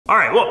All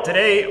right, well,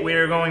 today we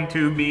are going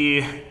to be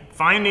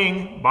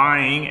finding,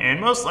 buying, and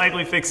most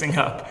likely fixing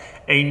up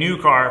a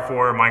new car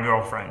for my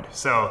girlfriend.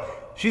 So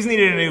she's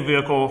needed a new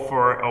vehicle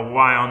for a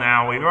while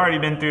now. We've already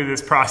been through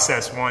this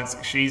process once.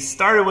 She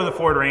started with a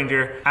Ford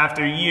Ranger.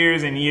 After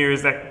years and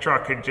years, that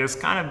truck had just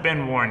kind of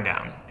been worn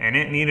down and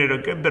it needed a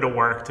good bit of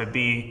work to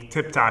be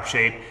tip-top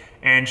shape.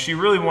 And she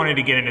really wanted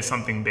to get into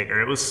something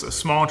bigger. It was a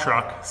small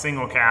truck,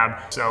 single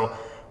cab. So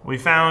we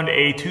found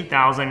a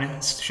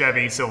 2000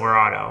 Chevy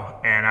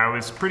Silverado, and I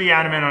was pretty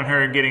adamant on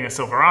her getting a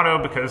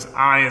Silverado because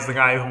I, as the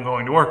guy who's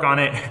going to work on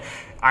it,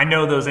 I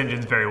know those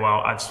engines very well.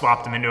 I've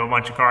swapped them into a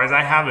bunch of cars.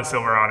 I have a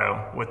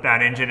Silverado with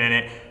that engine in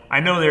it. I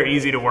know they're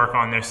easy to work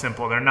on. They're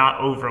simple. They're not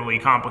overly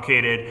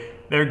complicated.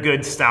 They're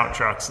good, stout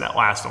trucks that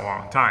last a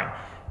long time.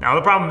 Now,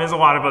 the problem is a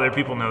lot of other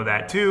people know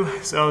that too,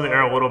 so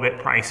they're a little bit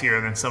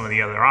pricier than some of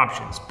the other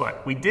options.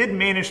 But we did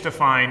manage to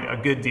find a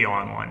good deal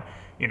on one.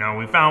 You know,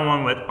 we found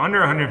one with under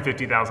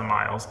 150,000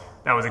 miles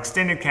that was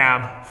extended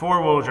cab,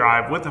 4-wheel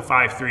drive with a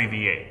 5.3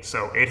 V8.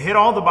 So it hit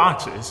all the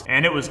boxes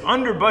and it was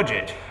under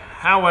budget.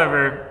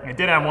 However, it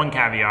did have one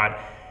caveat.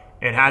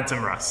 It had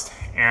some rust,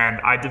 and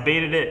I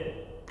debated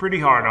it pretty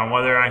hard on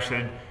whether I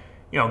should,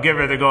 give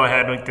her the go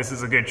ahead, like this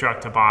is a good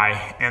truck to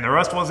buy. And the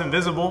rust wasn't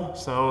visible,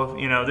 so,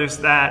 there's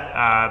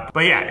that.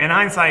 But yeah, in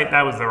hindsight,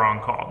 that was the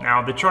wrong call.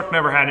 Now, the truck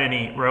never had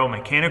any real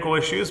mechanical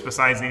issues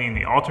besides needing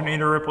the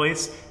alternator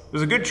replaced. It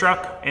was a good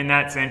truck in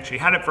that sense. She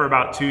had it for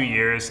about 2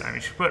 years. I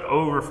mean, she put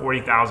over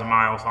 40,000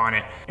 miles on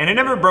it, and it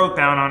never broke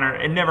down on her.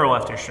 It never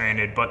left her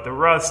stranded, but the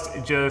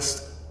rust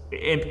just,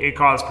 it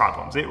caused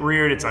problems. It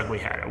reared its ugly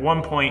head. At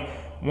one point,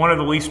 one of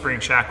the leaf spring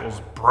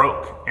shackles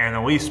broke, and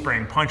the leaf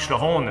spring punched a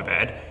hole in the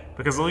bed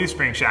because the leaf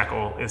spring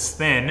shackle is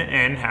thin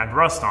and had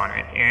rust on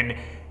it. And,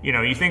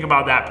 you think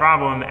about that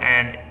problem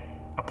and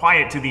apply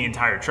it to the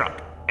entire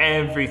truck.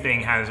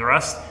 Everything has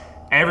rust.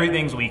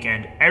 Everything's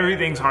weakened,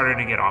 everything's harder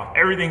to get off,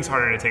 everything's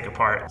harder to take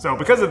apart. So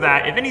because of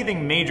that, if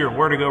anything major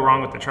were to go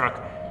wrong with the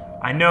truck,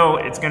 I know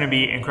it's gonna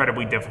be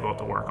incredibly difficult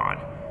to work on.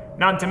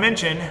 Not to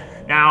mention,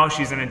 now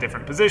she's in a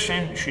different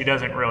position. She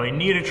doesn't really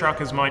need a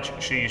truck as much.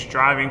 She's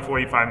driving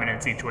 45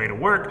 minutes each way to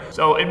work.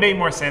 So it made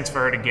more sense for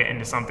her to get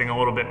into something a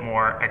little bit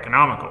more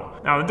economical.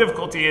 Now the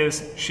difficulty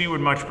is she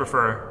would much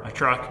prefer a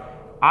truck.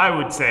 I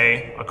would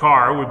say a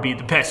car would be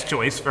the best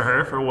choice for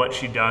her for what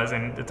she does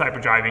and the type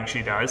of driving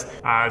she does.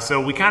 So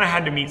we kind of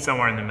had to meet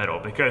somewhere in the middle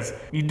because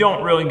you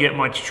don't really get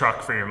much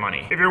truck for your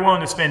money. If you're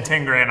willing to spend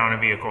 10 grand on a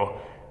vehicle,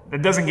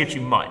 that doesn't get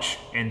you much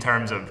in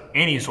terms of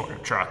any sort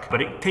of truck,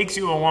 but it takes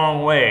you a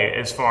long way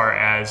as far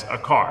as a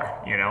car,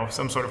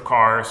 some sort of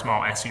car,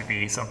 small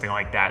SUV, something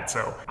like that.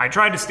 So I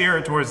tried to steer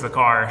her towards the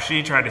car.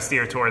 She tried to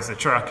steer towards the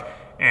truck.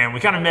 And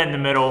we kind of met in the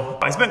middle.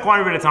 I spent quite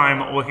a bit of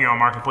time looking on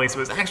Marketplace. It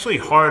was actually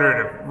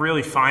harder to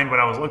really find what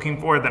I was looking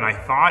for than I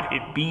thought,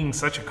 it being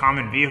such a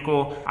common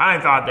vehicle. I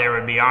thought there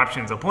would be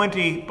options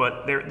aplenty,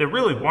 but there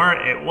really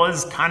weren't. It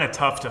was kind of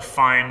tough to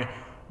find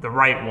the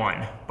right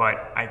one, but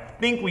I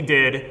think we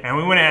did, and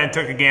we went ahead and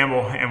took a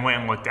gamble and went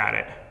and looked at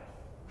it.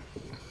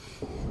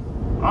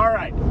 All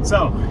right,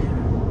 so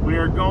we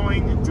are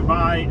going to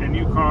buy a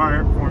new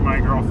car for my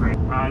girlfriend.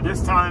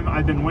 This time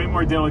I've been way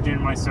more diligent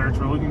in my search.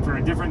 We're looking for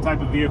a different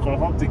type of vehicle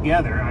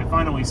altogether. I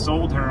finally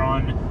sold her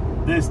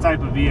on this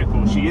type of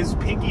vehicle. She is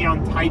picky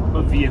on type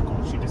of vehicle.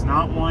 She does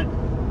not want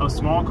a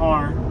small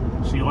car.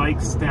 She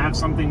likes to have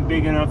something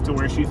big enough to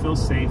where she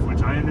feels safe,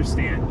 which I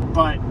understand.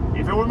 But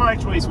if it were my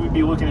choice, we'd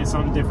be looking at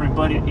something different,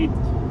 but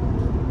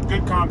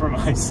good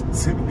compromise.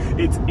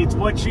 It's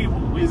what she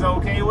is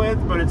okay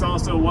with, but it's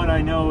also what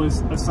I know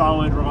is a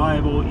solid,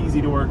 reliable, easy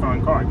to work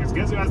on car. Because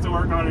guess who has to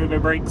work on it if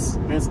it breaks?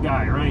 This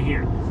guy right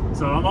here.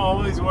 So I'm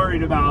always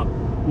worried about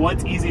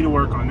what's easy to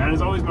work on. That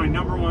is always my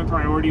 #1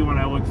 priority when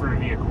I look for a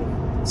vehicle.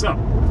 So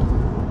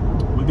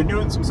we've been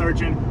doing some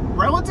searching.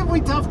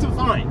 Relatively tough to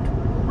find.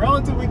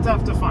 Relatively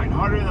tough to find.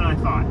 Harder than I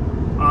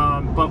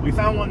thought. But we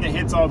found one that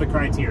hits all the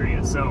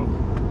criteria. So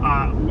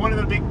one of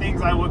the big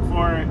things I look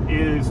for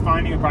is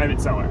finding a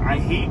private seller. I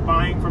hate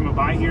buying from a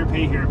buy here,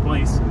 pay here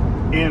place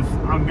if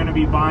I'm gonna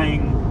be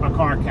buying a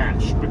car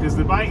cash, because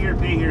the buy here,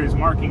 pay here is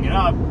marking it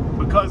up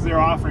because they're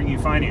offering you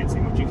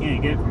financing, which you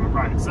can't get from a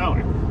private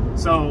seller.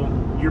 So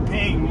you're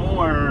paying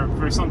more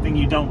for something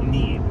you don't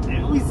need.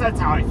 At least that's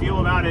how I feel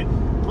about it.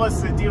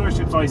 Plus the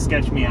dealerships always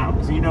sketch me out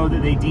because you know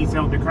that they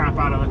detailed the crap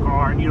out of the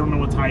car and you don't know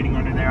what's hiding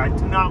under there. I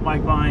do not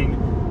like buying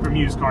from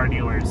used car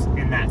dealers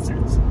in that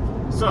sense.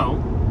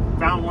 So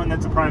found one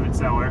that's a private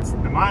seller. It's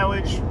the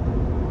mileage,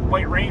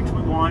 what range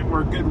we want,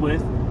 we're good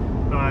with.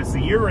 It's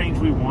the year range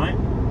we want,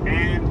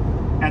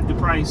 and at the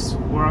price,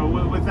 we're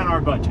within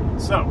our budget.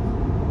 So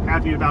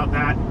happy about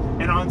that.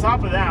 And on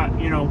top of that,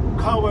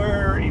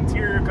 color,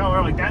 interior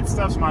color, like that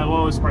stuff's my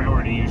lowest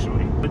priority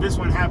usually. But this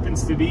one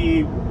happens to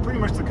be pretty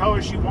much the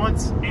color she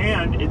wants,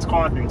 and it's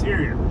cloth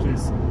interior, which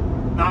is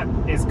not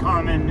as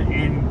common,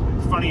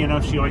 and funny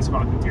enough, she likes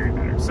cloth interior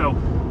better. So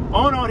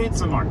all in all, it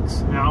hits the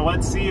marks. Now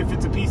let's see if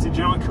it's a piece of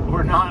junk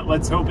or not.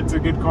 Let's hope it's a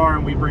good car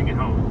and we bring it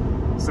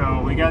home.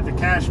 So we got the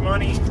cash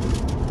money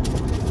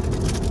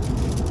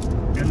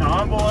in the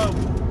envelope.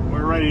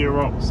 We're ready to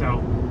roll.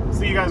 So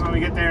see you guys when we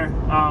get there.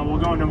 We'll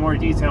go into more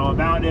detail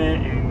about it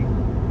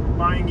and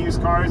buying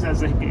used cars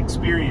as an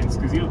experience,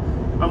 because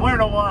I've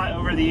learned a lot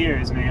over the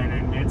years, man,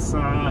 and it's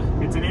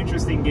an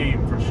interesting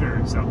game for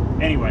sure. So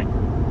anyway,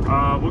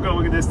 we'll go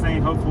look at this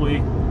thing. Hopefully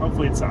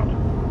it's solid.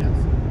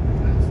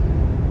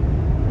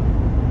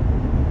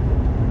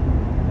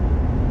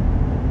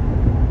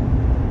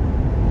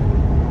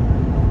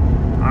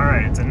 All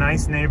right, it's a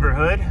nice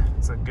neighborhood.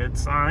 It's a good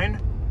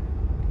sign.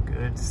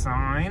 Good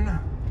sign.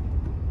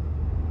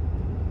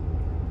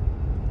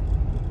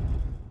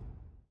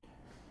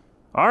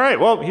 All right,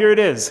 well, here it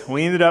is.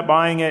 We ended up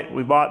buying it.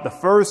 We bought the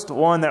first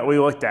one that we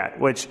looked at,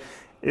 which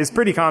is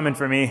pretty common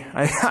for me.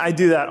 I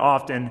do that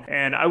often,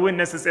 and I wouldn't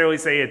necessarily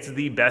say it's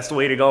the best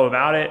way to go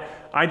about it.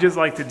 I just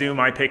like to do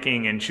my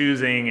picking and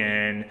choosing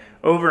and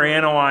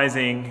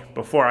overanalyzing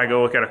before I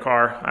go look at a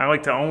car. I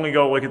like to only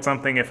go look at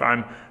something if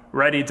I'm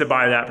ready to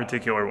buy that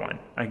particular one.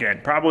 Again,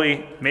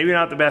 probably maybe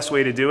not the best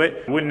way to do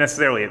it. I wouldn't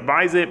necessarily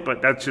advise it,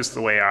 but that's just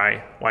the way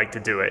I like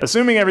to do it.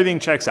 Assuming everything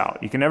checks out.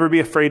 You can never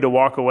be afraid to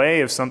walk away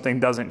if something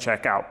doesn't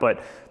check out.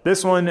 But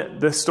this one,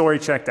 this story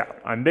checked out.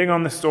 I'm big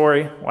on the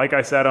story. Like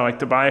I said, I like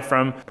to buy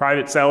from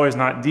private sellers,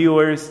 not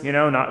dealers, you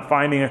know, not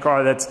finding a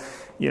car that's,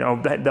 you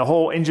know, the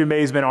whole engine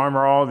bay has been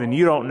armor-alled and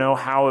you don't know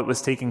how it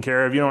was taken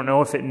care of. You don't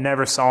know if it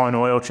never saw an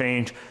oil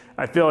change.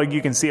 I feel like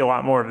you can see a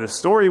lot more of the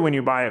story when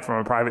you buy it from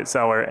a private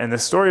seller, and the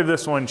story of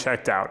this one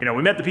checked out. You know,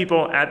 we met the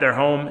people at their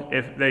home.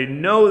 If they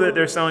know that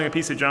they're selling a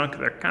piece of junk,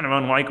 they're kind of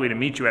unlikely to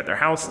meet you at their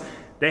house.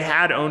 They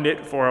had owned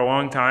it for a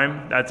long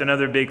time. That's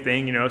another big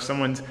thing. You know, if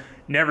someone's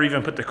never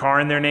even put the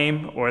car in their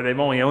name, or they've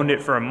only owned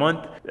it for a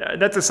month,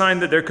 that's a sign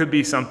that there could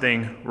be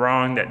something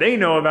wrong that they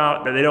know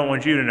about that they don't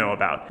want you to know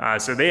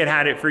about. So they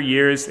had it for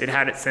years. It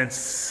had it since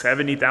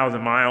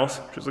 70,000 miles,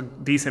 which was a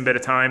decent bit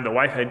of time. The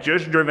wife had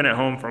just driven it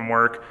home from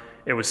work.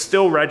 It was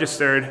still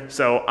registered,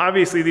 so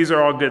obviously these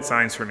are all good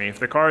signs for me. If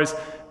the car's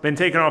been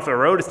taken off the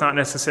road, it's not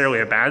necessarily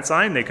a bad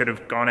sign. They could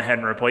have gone ahead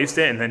and replaced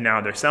it, and then now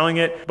they're selling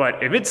it.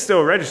 But if it's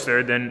still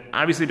registered, then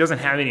obviously it doesn't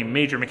have any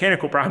major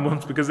mechanical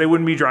problems because they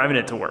wouldn't be driving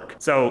it to work.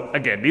 So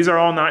again, these are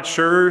all not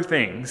sure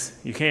things.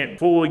 You can't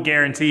fully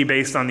guarantee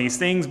based on these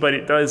things, but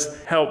it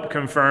does help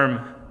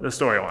confirm the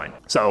storyline.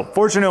 So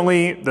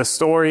fortunately, the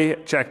story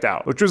checked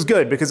out, which was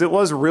good because it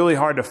was really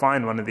hard to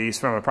find one of these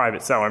from a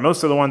private seller.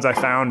 Most of the ones I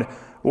found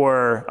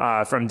were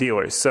from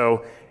dealers.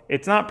 So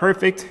it's not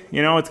perfect,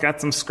 you know, it's got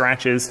some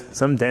scratches,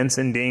 some dents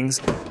and dings,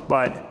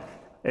 but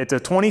it's a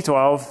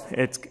 2012.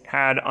 It's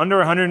had under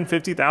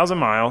 150,000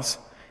 miles.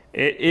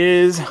 It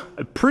is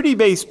a pretty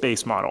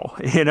base model.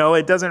 You know,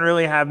 it doesn't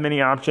really have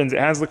many options. It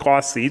has the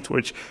cloth seats,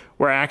 which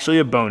were actually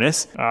a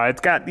bonus.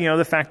 It's got, you know,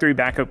 the factory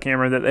backup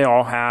camera that they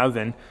all have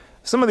and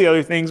some of the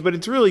other things, but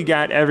it's really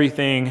got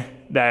everything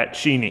that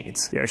she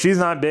needs. You know, she's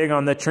not big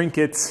on the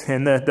trinkets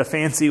and the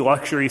fancy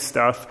luxury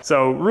stuff.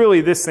 So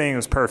really this thing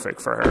is perfect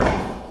for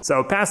her.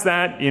 So past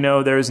that, you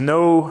know, there's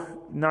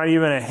not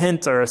even a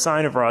hint or a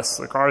sign of rust.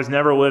 The car's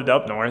never lived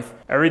up north.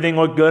 Everything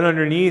looked good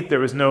underneath. There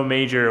was no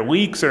major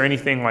leaks or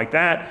anything like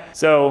that.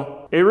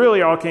 So it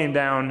really all came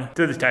down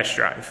to the test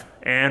drive.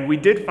 And we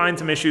did find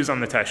some issues on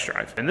the test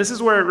drive. And this is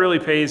where it really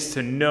pays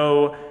to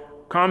know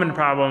common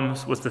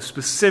problems with the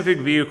specific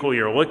vehicle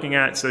you're looking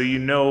at so you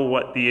know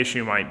what the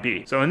issue might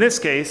be. So in this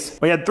case,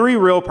 we had 3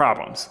 real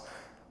problems.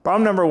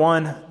 Problem number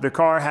 1, the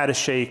car had a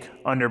shake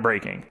under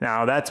braking.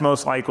 Now that's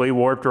most likely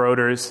warped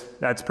rotors.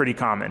 That's pretty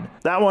common.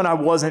 That one I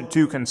wasn't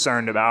too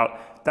concerned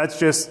about. That's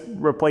just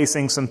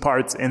replacing some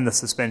parts in the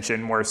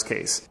suspension, worst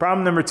case.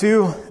 Problem number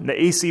 2,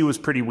 the AC was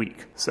pretty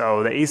weak.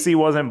 So the AC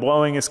wasn't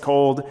blowing as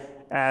cold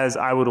as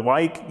I would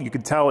like. You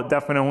could tell it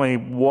definitely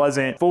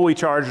wasn't fully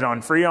charged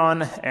on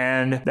Freon,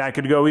 and that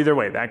could go either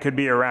way. That could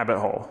be a rabbit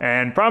hole.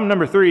 And problem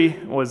number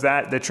 3 was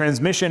that the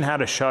transmission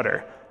had a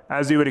shudder.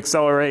 As you would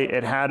accelerate,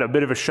 it had a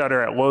bit of a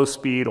shudder at low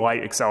speed,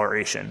 light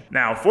acceleration.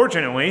 Now,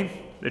 fortunately,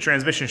 the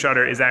transmission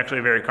shudder is actually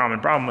a very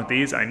common problem with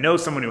these. I know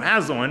someone who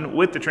has one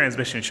with the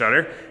transmission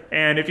shudder,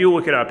 and if you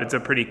look it up, it's a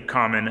pretty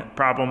common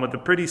problem with a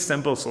pretty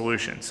simple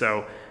solution.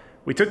 So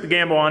we took the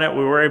gamble on it.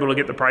 We were able to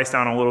get the price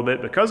down a little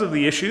bit because of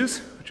the issues,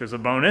 which was a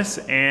bonus,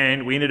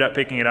 and we ended up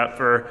picking it up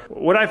for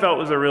what I felt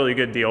was a really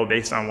good deal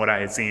based on what I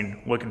had seen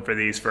looking for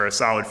these for a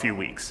solid few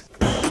weeks.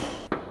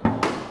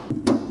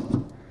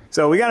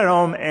 So we got it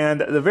home,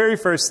 and the very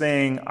first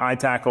thing I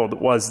tackled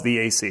was the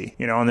AC.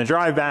 You know, on the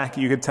drive back,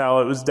 you could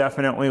tell it was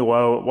definitely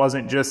low. It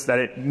wasn't just that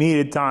it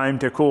needed time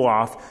to cool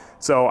off.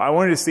 So I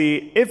wanted to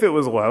see if it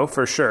was low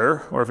for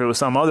sure, or if it was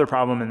some other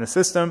problem in the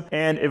system,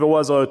 and if it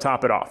was low,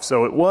 top it off.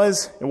 So it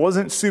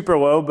wasn't super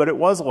low, but it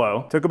was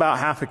low. Took about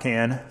half a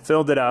can,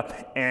 filled it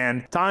up,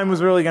 and time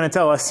was really gonna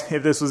tell us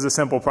if this was a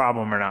simple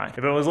problem or not.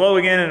 If it was low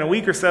again in a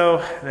week or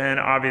so, then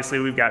obviously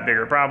we've got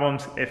bigger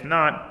problems. If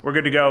not, we're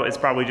good to go. It's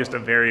probably just a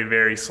very,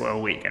 very slow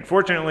week. And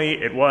fortunately,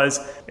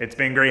 it's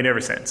been great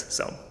ever since.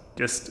 So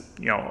just,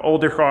 you know,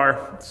 older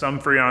car, some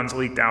Freons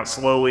leaked out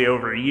slowly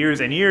over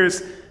years and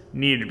years,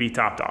 needed to be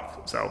topped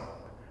off. So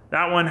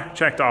that one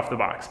checked off the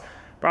box.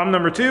 Problem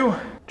number 2,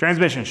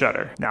 transmission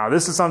shutter. Now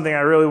this is something I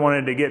really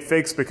wanted to get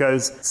fixed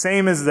because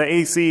same as the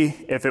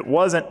AC, if it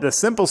wasn't, the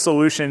simple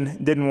solution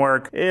didn't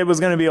work, it was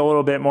gonna be a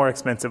little bit more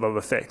expensive of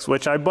a fix,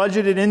 which I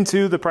budgeted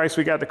into the price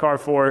we got the car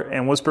for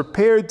and was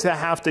prepared to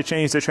have to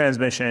change the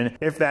transmission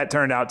if that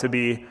turned out to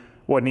be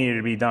what needed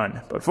to be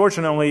done. But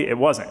fortunately, it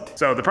wasn't.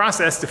 So the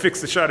process to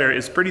fix the shutter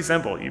is pretty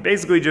simple. You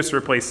basically just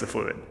replace the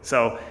fluid.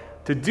 So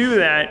to do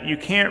that, you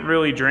can't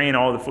really drain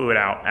all the fluid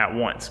out at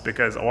once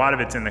because a lot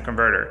of it's in the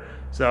converter.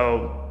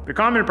 So the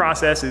common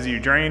process is you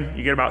drain,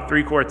 you get about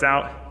 3 quarts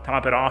out,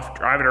 top it off,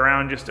 drive it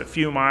around just a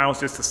few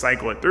miles just to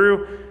cycle it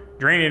through,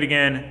 drain it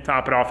again,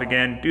 top it off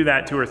again, do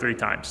that 2 or 3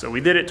 times. So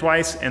we did it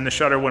twice and the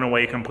shutter went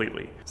away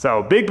completely.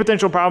 So big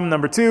potential problem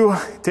number 2,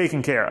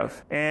 taken care of.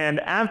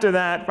 And after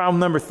that, problem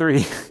number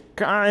 3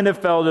 kind of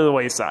fell to the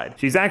wayside.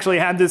 She's actually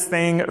had this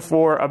thing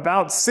for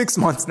about 6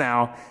 months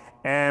now,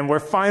 and we're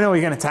finally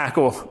gonna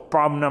tackle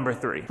problem number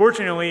 3.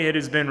 Fortunately, it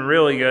has been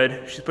really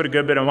good. She's put a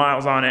good bit of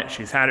miles on it.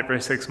 She's had it for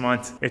 6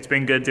 months. It's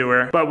been good to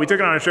her. But we took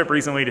it on a trip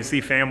recently to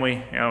see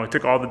family. You know, we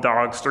took all the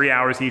dogs, 3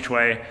 hours each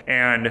way.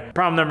 And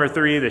problem number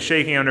 3, the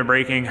shaking under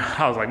braking.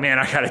 I was like, man,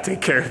 I gotta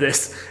take care of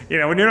this. You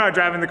know, when you're not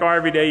driving the car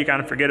every day, you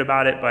kind of forget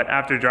about it. But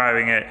after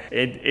driving it,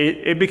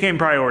 it became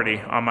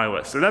priority on my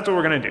list. So that's what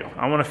we're gonna do.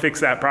 I wanna fix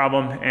that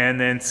problem and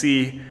then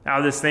see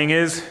how this thing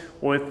is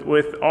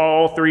with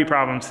all 3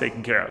 problems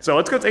taken care of. So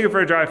let's go take it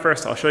for a drive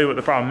first. I'll show you what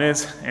the problem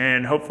is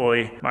and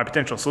hopefully my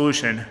potential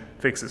solution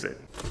fixes it.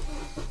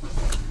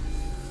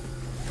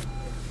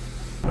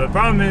 The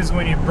problem is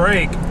when you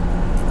brake,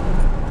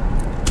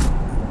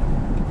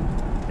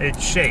 it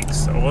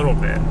shakes a little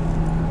bit.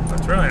 But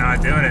it's really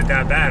not doing it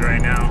that bad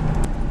right now.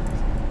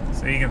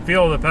 So you can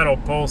feel the pedal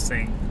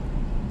pulsing.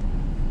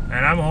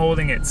 And I'm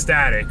holding it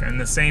static in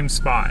the same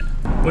spot,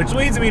 which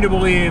leads me to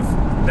believe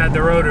that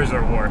the rotors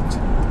are warped.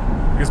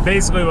 Because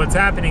basically what's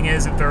happening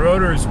is if the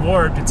rotor is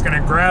warped, it's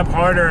gonna grab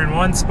harder in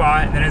one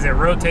spot, and then as it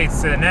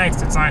rotates to the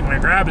next, it's not gonna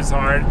grab as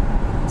hard.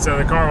 So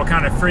the car will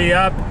kind of free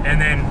up and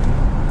then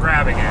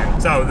grab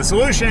again. So the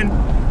solution,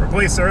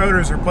 replace the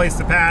rotors, replace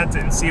the pads,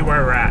 and see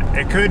where we're at.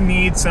 It could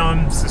need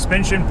some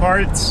suspension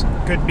parts,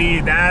 could be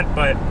that,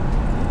 but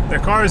the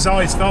car has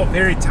always felt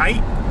very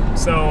tight.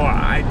 So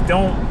I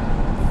don't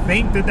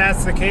think that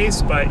that's the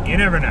case, but you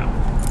never know.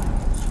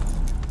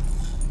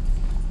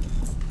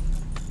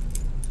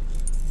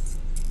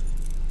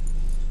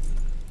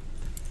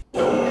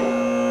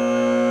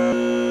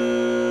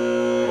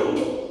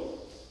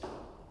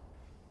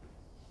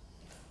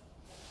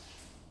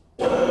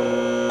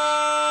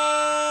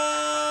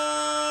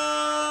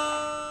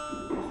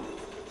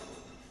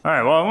 All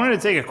right, well, I wanted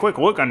to take a quick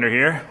look under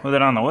here with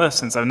it on the lift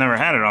since I've never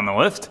had it on the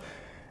lift,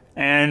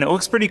 and it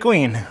looks pretty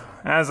clean.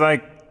 As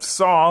I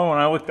saw when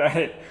I looked at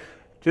it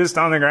just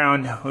on the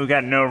ground, we've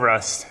got no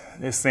rust.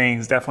 This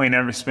thing's definitely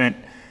never spent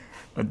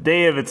a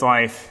day of its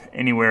life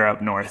anywhere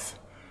up north.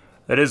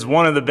 That is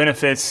one of the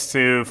benefits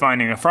to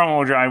finding a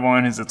front-wheel drive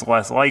one, is it's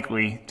less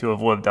likely to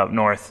have lived up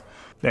north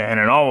than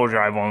an all-wheel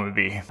drive one would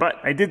be. But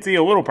I did see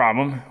a little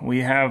problem.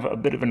 We have a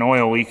bit of an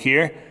oil leak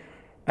here.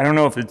 I don't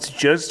know if it's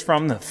just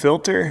from the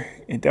filter.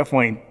 It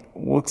definitely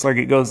looks like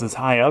it goes as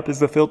high up as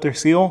the filter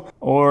seal,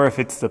 or if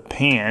it's the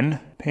pan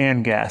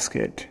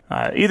gasket.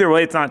 Either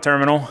way, it's not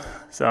terminal,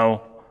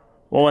 so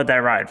we'll let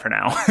that ride for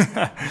now.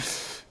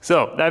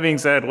 So that being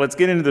said, let's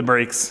get into the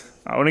brakes.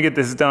 I want to get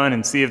this done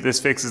and see if this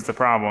fixes the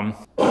problem.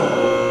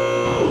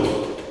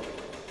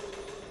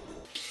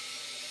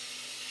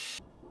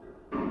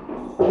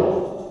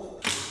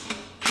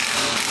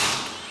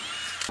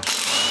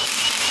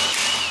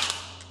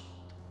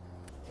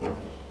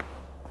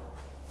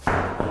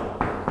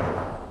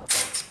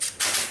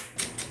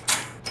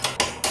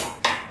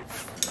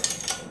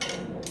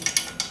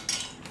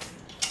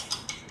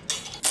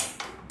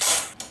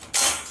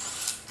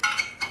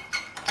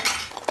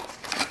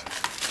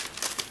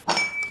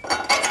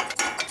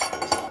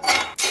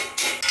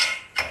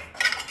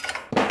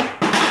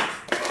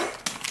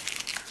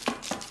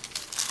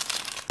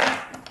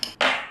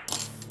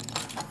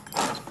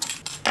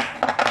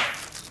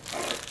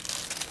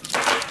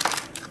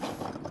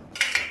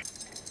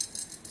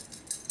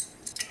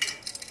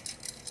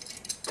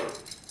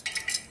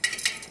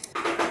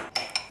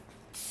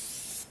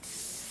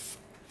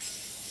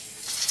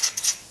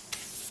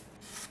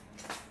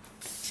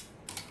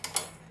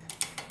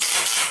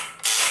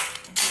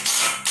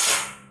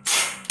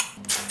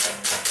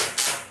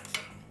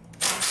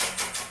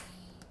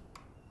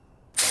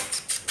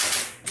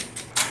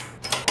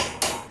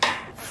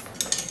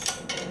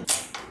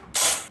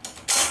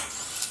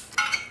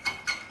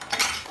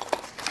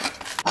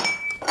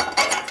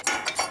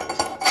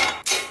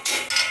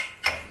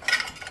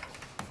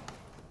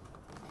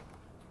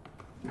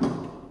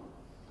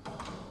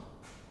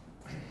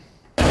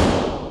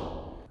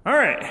 All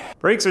right,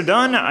 brakes are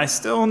done. I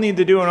still need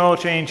to do an oil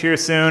change here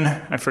soon.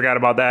 I forgot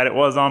about that. It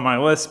was on my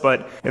list,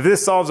 but if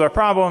this solves our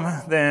problem,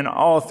 then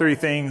all three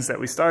things that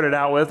we started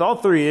out with, all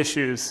three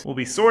issues will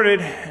be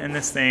sorted and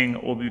this thing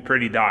will be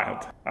pretty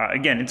dialed.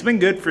 Again, it's been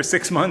good for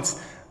 6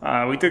 months.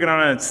 We took it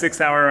on a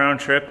 6-hour round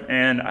trip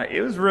and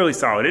it was really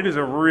solid. It is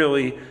a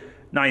really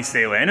nice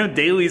daily. I know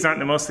dailies aren't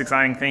the most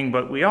exciting thing,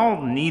 but we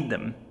all need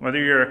them. Whether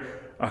you're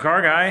a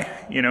car guy,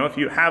 you know, if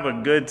you have a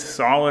good,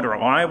 solid,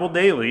 reliable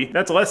daily,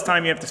 that's less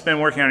time you have to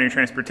spend working on your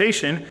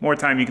transportation, more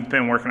time you can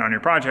spend working on your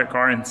project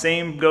car, and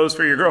same goes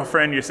for your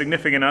girlfriend, your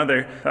significant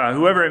other,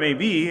 whoever it may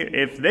be.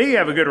 If they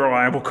have a good,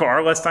 reliable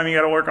car, less time you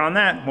gotta work on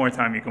that, more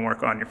time you can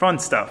work on your fun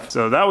stuff.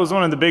 So that was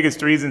one of the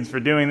biggest reasons for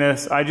doing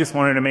this. I just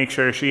wanted to make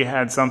sure she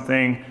had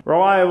something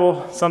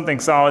reliable, something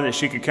solid that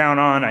she could count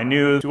on. I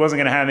knew she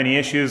wasn't gonna have any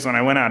issues when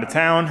I went out of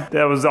town.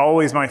 That was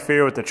always my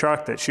fear with the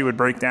truck, that she would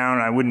break down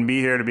and I wouldn't be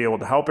here to be able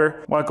to help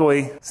her.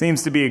 Luckily,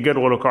 seems to be a good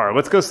little car.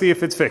 Let's go see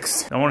if it's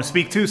fixed. Don't want to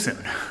speak too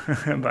soon,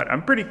 but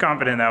I'm pretty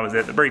confident that was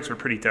it. The brakes were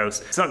pretty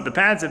toast. So the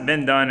pads have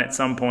been done at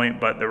some point,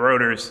 but the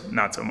rotors,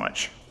 not so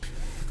much.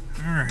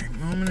 All right,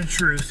 moment of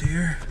truth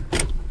here.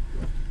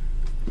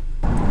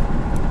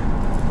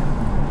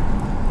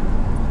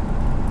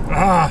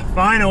 Ah,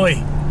 finally.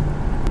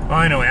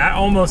 Finally, I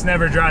almost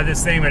never drive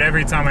this thing, but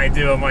every time I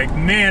do, I'm like,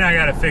 man, I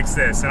gotta fix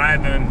this. And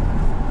I've been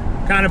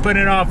kind of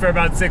putting it off for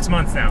about 6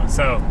 months now,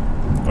 so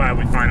glad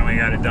we finally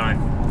got it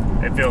done.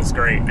 It feels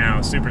great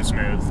now, super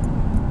smooth.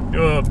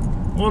 Do a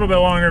little bit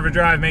longer of a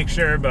drive, make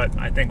sure, but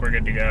I think we're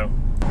good to go.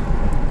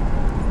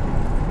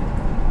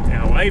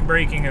 Yeah, light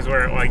braking is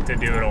where I like to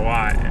do it a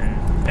lot,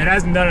 and it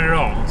hasn't done it at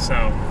all, so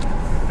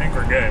I think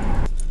we're good.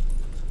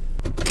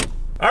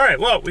 All right,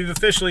 well, we've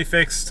officially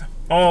fixed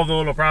all of the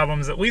little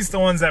problems, at least the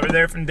ones that were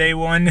there from day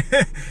one.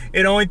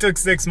 It only took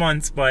 6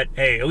 months, but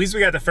hey, at least we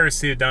got the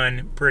first two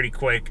done pretty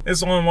quick.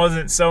 This one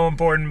wasn't so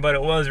important, but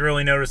it was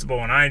really noticeable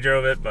when I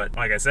drove it. But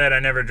like I said, I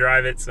never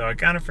drive it, so I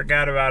kind of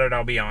forgot about it,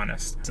 I'll be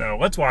honest. So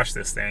let's wash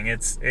this thing.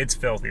 It's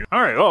filthy.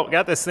 All right, well,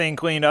 got this thing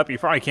cleaned up. You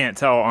probably can't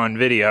tell on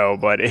video,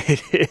 but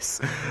it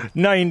is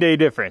 9-day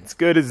difference.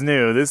 Good as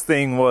new. This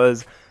thing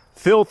was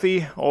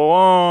filthy,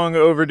 long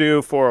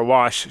overdue for a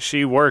wash.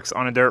 She works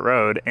on a dirt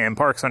road and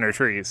parks under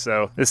trees,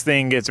 so this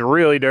thing gets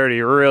really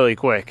dirty really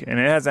quick, and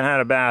it hasn't had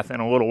a bath in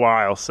a little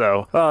while,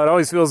 so it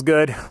always feels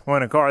good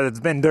when a car that's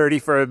been dirty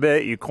for a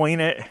bit, you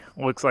clean it,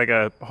 looks like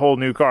a whole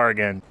new car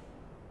again.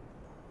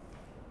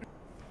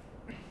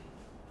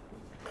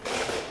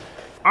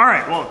 All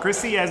right, well,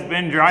 Christy has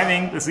been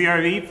driving the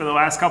CR-V for the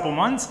last couple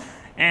months,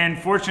 and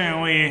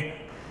fortunately,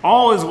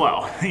 all is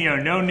well. You know,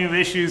 no new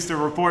issues to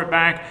report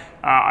back.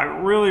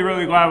 I'm really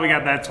glad we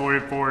got that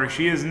sorted for her.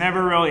 She has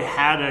never really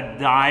had a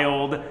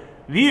dialed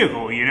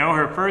vehicle. You know,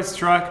 her first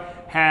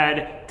truck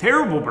had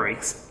terrible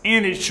brakes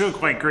and it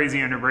shook like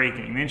crazy under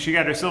braking. Then she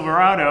got her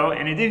Silverado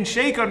and it didn't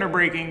shake under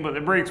braking, but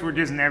the brakes were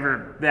just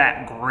never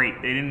that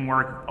great. They didn't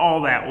work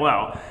all that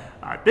well.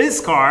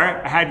 This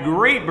car had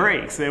great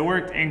brakes. They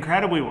worked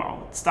incredibly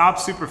well. It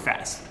stopped super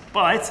fast,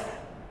 but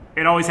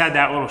it always had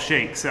that little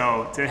shake.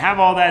 So to have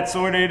all that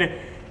sorted,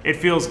 it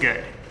feels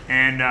good.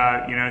 And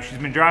you know, she's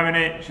been driving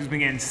it. She's been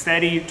getting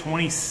steady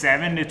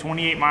 27 to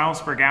 28 miles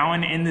per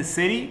gallon in the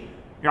city,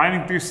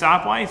 driving through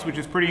stoplights, which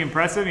is pretty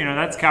impressive. You know,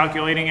 that's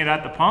calculating it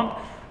at the pump.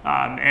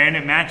 And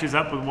it matches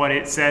up with what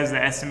it says the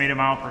estimated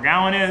mile per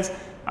gallon is.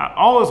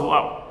 All is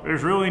well.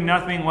 There's really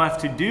nothing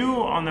left to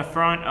do on the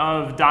front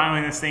of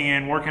dialing this thing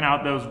in, working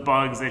out those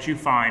bugs that you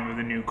find with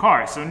a new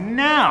car. So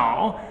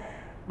now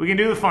we can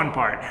do the fun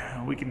part.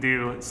 We can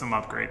do some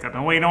upgrades. I've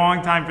been waiting a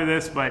long time for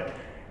this, but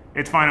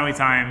it's finally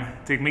time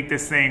to make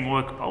this thing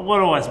look a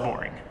little less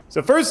boring.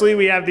 So firstly,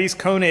 we have these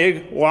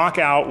Koenig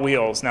lockout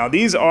wheels. Now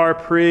these are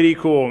pretty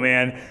cool,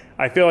 man.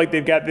 I feel like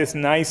they've got this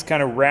nice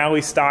kind of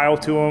rally style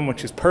to them,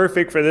 which is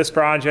perfect for this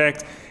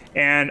project.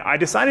 And I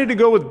decided to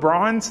go with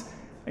bronze.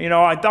 You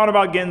know, I thought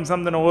about getting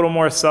something a little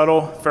more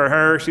subtle for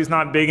her. She's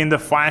not big into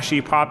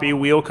flashy, poppy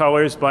wheel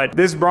colors, but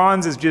this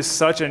bronze is just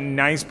such a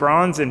nice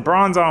bronze, and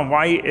bronze on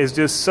white is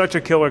just such a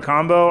killer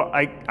combo.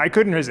 I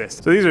couldn't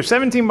resist. So these are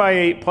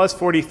 17x8 plus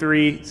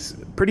 43,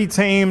 pretty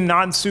tame,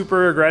 not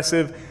super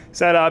aggressive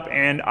setup,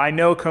 and I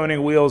know Koenig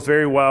wheels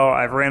very well.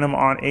 I've ran them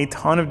on a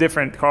ton of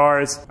different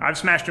cars. I've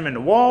smashed them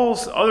into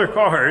walls, other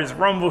cars,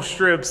 rumble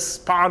strips,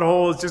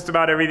 potholes, just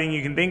about everything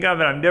you can think of,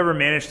 and I've never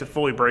managed to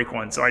fully break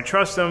one. So I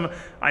trust them.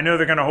 I know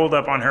they're gonna hold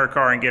up on her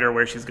car and get her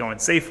where she's going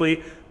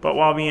safely, but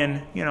while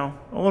being, you know,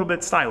 a little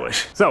bit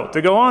stylish. So to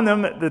go on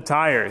them, the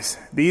tires,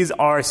 these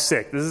are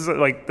sick. This is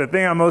like the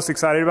thing I'm most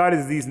excited about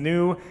is these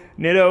new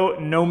Nitto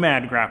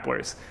Nomad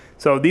grapplers.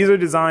 So these are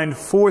designed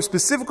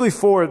specifically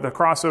for the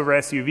crossover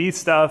SUV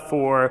stuff,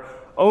 for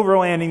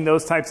overlanding,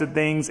 those types of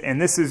things.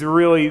 And this is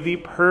really the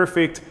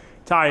perfect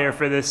tire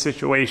for this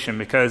situation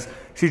because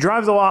she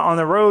drives a lot on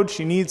the road.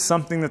 She needs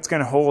something that's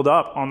gonna hold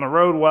up on the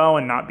road well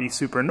and not be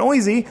super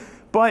noisy,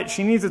 but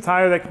she needs a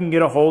tire that can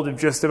get a hold of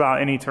just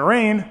about any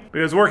terrain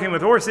because working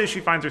with horses, she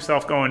finds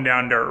herself going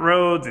down dirt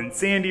roads and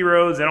sandy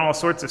roads and all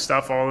sorts of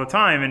stuff all the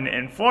time. And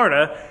in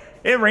Florida,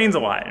 it rains a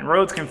lot and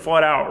roads can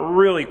flood out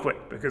really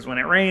quick because when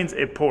it rains,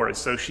 it pours.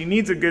 So she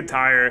needs a good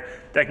tire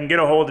that can get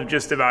a hold of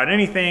just about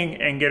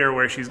anything and get her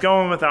where she's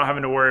going without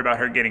having to worry about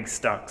her getting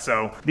stuck.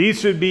 So these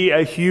should be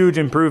a huge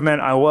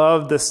improvement. I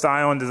love the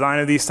style and design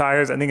of these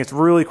tires. I think it's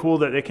really cool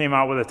that they came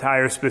out with a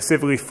tire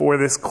specifically for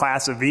this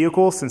class of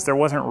vehicle, since there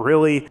wasn't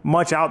really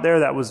much out there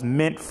that was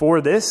meant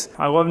for this.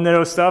 I love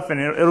Nitto stuff, and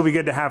it'll be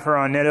good to have her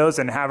on Nittos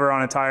and have her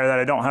on a tire that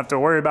I don't have to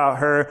worry about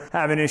her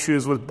having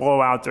issues with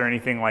blowouts or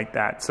anything like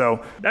that.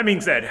 So that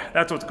being said,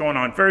 that's what's going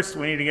on. First,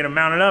 we need to get them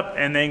mounted up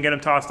and then get them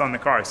tossed on the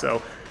car.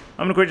 So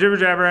I'm gonna quit jibber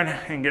jabbering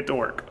and get to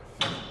work.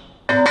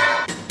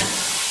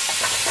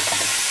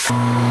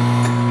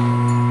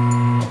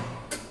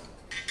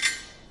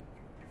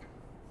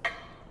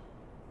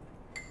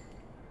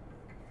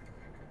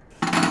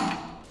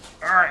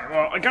 Alright,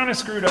 well, I kind of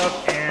screwed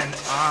up and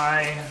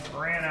I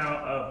ran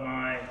out of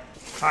my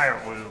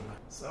tire lube.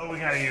 So we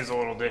gotta use a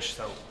little dish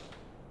soap.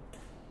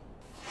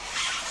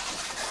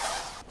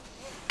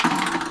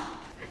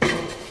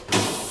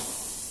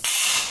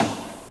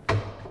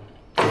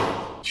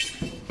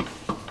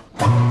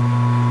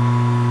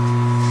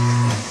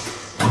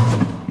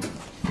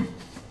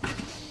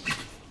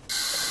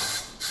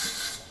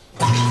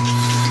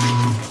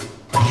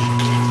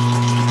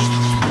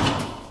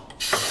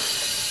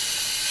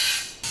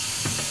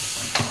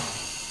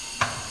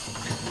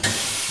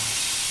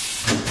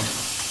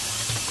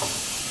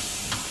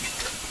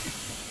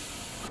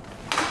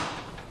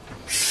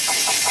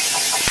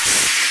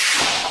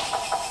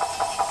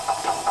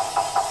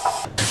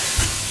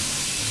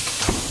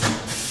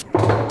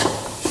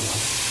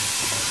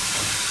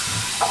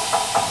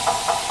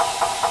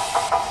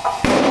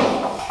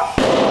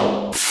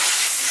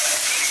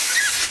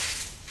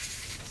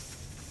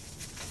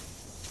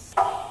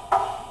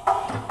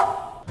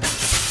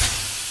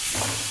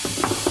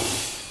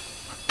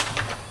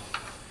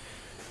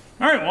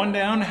 All right, 1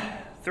 down,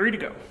 3 to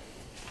go.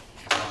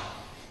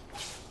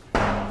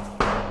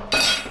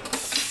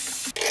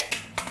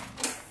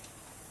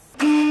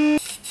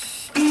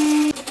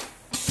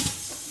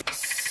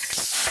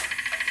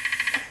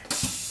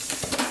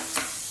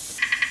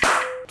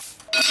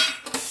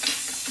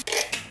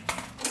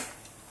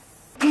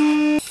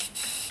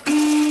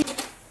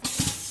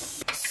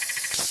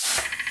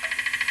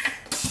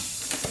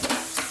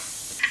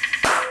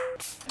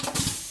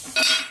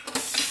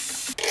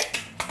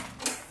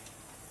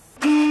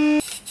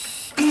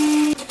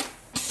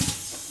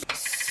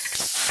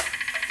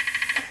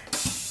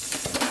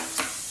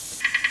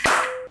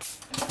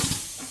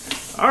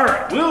 All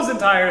right, wheels and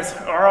tires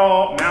are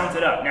all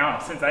mounted up. Now,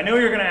 since I know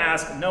you're gonna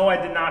ask, no, I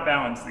did not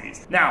balance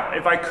these. Now,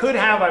 if I could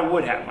have, I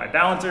would have. My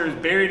balancer is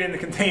buried in the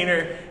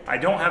container. I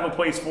don't have a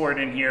place for it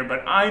in here,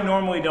 but I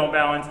normally don't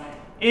balance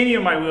any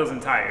of my wheels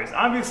and tires.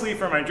 Obviously,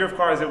 for my drift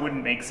cars, it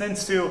wouldn't make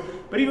sense to,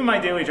 but even my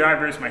daily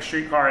drivers, my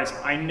street cars,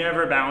 I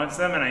never balance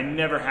them and I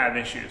never have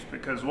issues.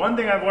 Because one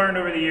thing I've learned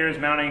over the years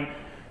mounting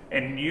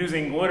and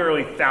using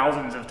literally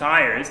thousands of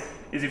tires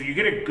is if you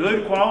get a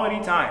good quality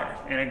tire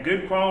and a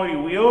good quality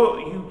wheel,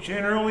 you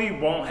generally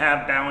won't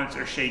have balance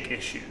or shake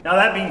issues. Now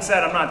that being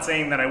said, I'm not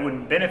saying that I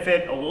wouldn't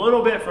benefit a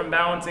little bit from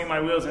balancing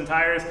my wheels and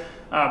tires,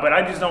 but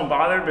I just don't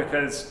bother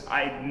because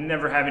I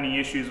never have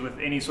any issues with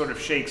any sort of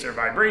shakes or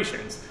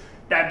vibrations.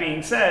 That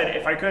being said,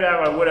 if I could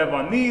have, I would have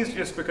on these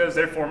just because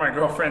they're for my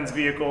girlfriend's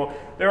vehicle.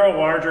 They're a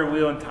larger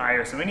wheel and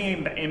tire, so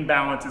any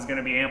imbalance is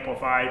gonna be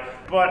amplified,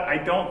 but I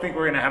don't think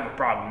we're gonna have a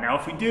problem. Now,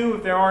 if we do,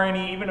 if there are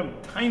any, even a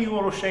tiny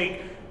little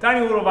shake,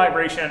 tiny little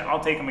vibration, I'll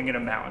take them and get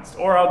them balanced.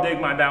 Or I'll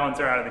dig my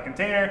balancer out of the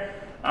container,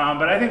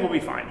 but I think we'll be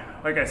fine.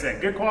 Like I said,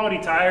 good quality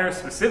tires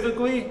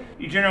specifically,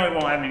 you generally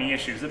won't have any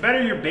issues. The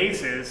better your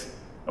base is,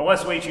 the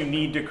less weight you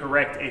need to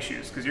correct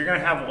issues, because you're gonna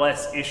have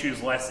less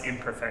issues, less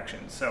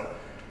imperfections. So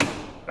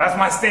that's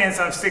my stance,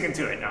 I'm sticking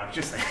to it. No,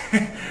 just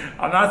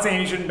I'm not saying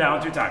you shouldn't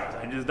balance your tires.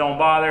 I just don't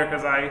bother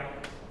because I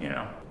don't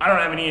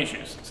have any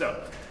issues. So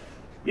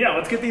yeah,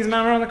 let's get these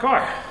mounted on the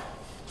car.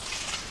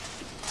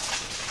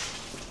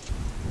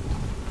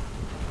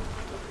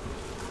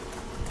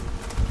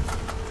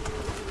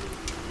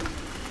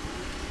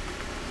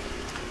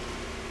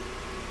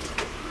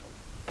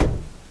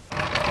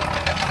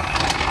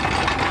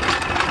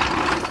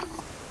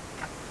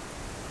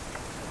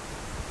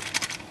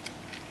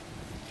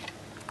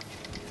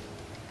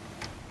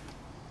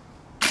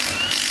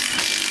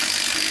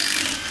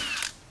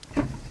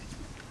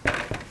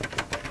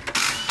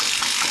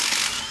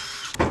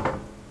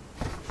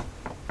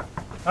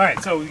 All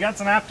right, so we got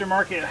some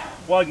aftermarket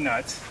lug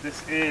nuts.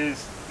 This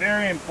is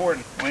very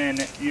important when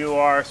you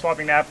are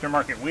swapping to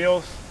aftermarket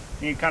wheels.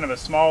 You need kind of a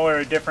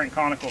smaller, different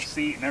conical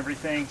seat and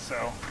everything.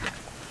 So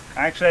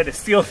I actually had to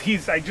steal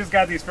these. I just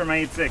got these for my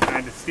 8.6 and I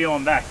had to steal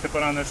them back to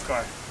put on this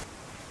car.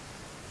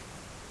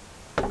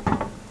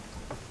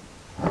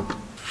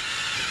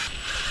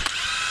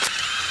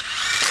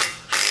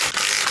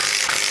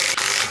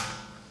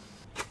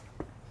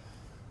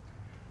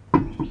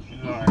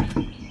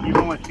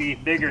 The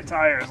bigger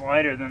tire is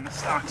lighter than the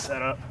stock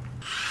setup.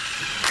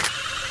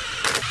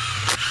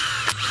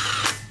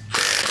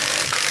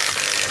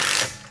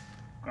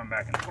 Going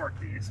back and forth.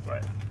 these,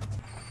 but.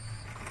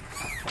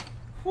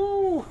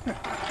 Woo!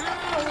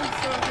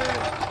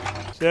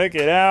 Check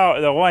it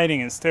out. The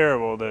lighting is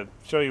terrible to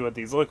show you what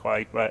these look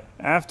like, but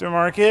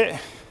aftermarket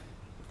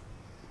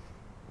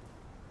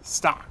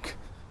stock.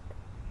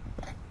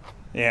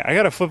 Yeah, I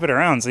gotta flip it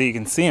around so you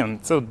can see them.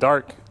 It's so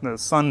dark. The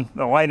sun,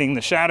 the lighting,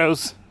 the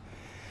shadows.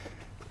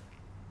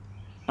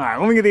 All right,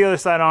 let me get the other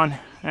side on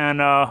and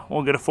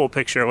we'll get a full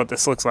picture of what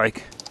this looks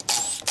like.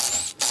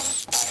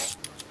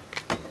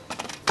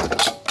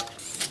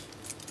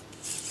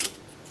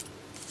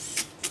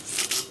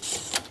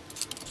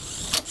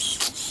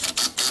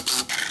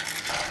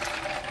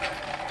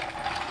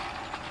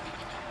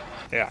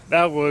 Yeah,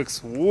 that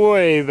looks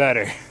way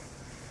better.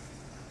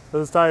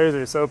 Those tires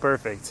are so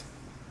perfect.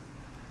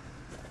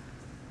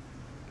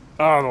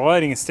 Oh, the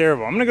lighting is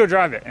terrible. I'm gonna go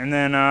drive it and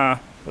then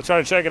we'll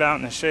try to check it out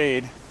in the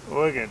shade.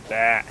 Look at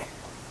that.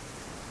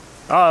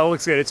 Oh, it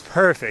looks good. It's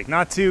perfect.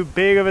 Not too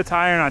big of a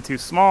tire, not too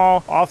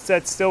small.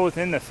 Offset's still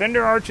within the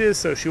fender arches,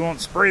 so she won't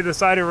spray the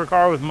side of her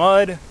car with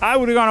mud. I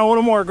would have gone a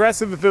little more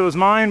aggressive if it was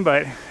mine,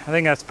 but I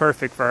think that's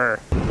perfect for her.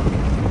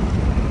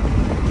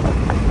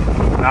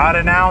 Not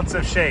an ounce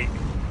of shake.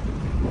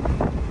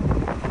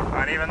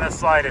 Not even the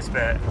slightest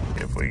bit.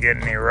 If we get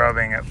any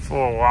rubbing at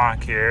full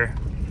lock here.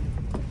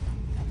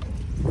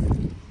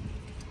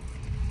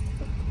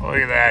 Look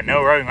at that,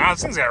 no rubbing. Wow,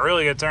 this thing's got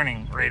really good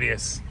turning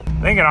radius.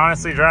 I think it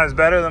honestly drives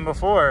better than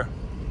before.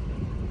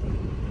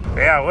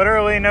 But yeah,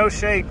 literally no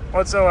shake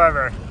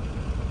whatsoever.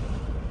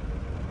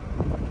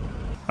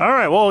 All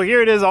right, well,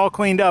 here it is all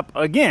cleaned up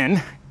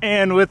again.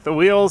 And with the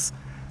wheels,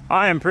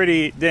 I am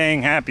pretty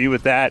dang happy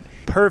with that.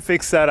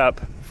 Perfect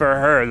setup for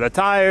her. The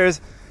tires,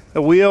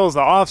 the wheels,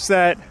 the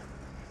offset.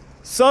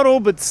 Subtle,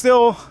 but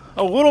still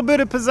a little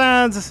bit of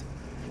pizzazz.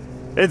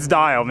 It's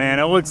dialed, man.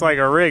 It looks like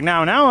a rig.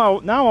 Now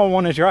I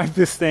want to drive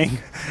this thing.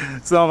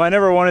 So I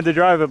never wanted to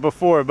drive it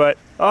before, but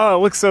oh, it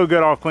looks so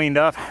good all cleaned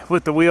up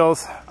with the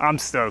wheels. I'm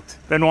stoked.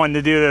 Been wanting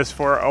to do this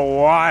for a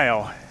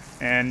while,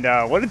 and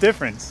what a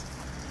difference.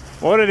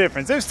 What a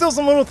difference. There's still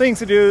some little things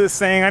to do to this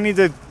thing. I need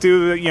to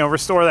do, you know,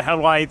 restore the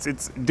headlights.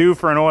 It's due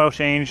for an oil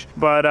change,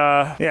 but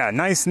yeah,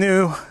 nice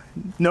new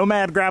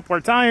Nomad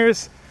Grappler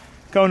tires,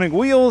 Koenig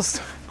wheels,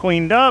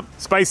 cleaned up,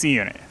 spicy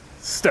unit.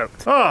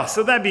 Stoked. Oh,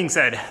 so that being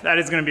said, that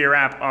is going to be a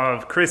wrap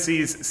of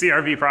Chrissy's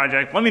CRV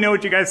project. Let me know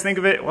what you guys think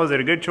of it. Was it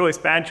a good choice,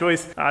 bad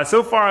choice?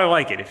 So far, I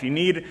like it. If you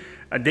need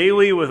a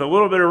daily with a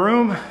little bit of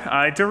room,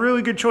 it's a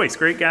really good choice.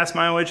 Great gas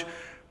mileage,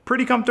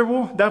 pretty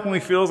comfortable. Definitely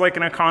feels like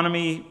an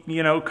economy,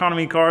 you know,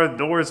 economy car. The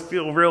doors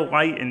feel real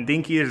light and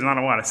dinky. There's not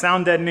a lot of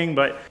sound deadening,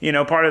 but you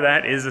know, part of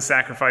that is a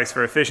sacrifice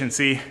for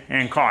efficiency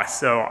and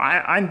cost. So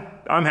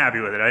I'm happy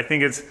with it. I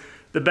think it's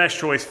the best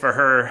choice for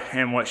her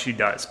and what she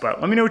does.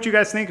 But let me know what you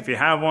guys think. If you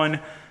have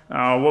one,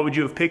 what would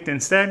you have picked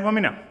instead? Let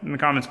me know in the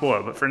comments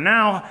below. But for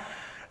now,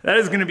 that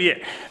is gonna be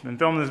it. I've been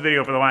filming this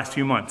video for the last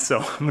few months, so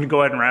I'm gonna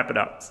go ahead and wrap it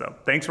up. So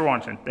thanks for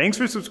watching. Thanks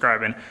for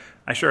subscribing.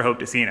 I sure hope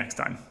to see you next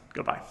time.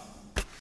 Goodbye.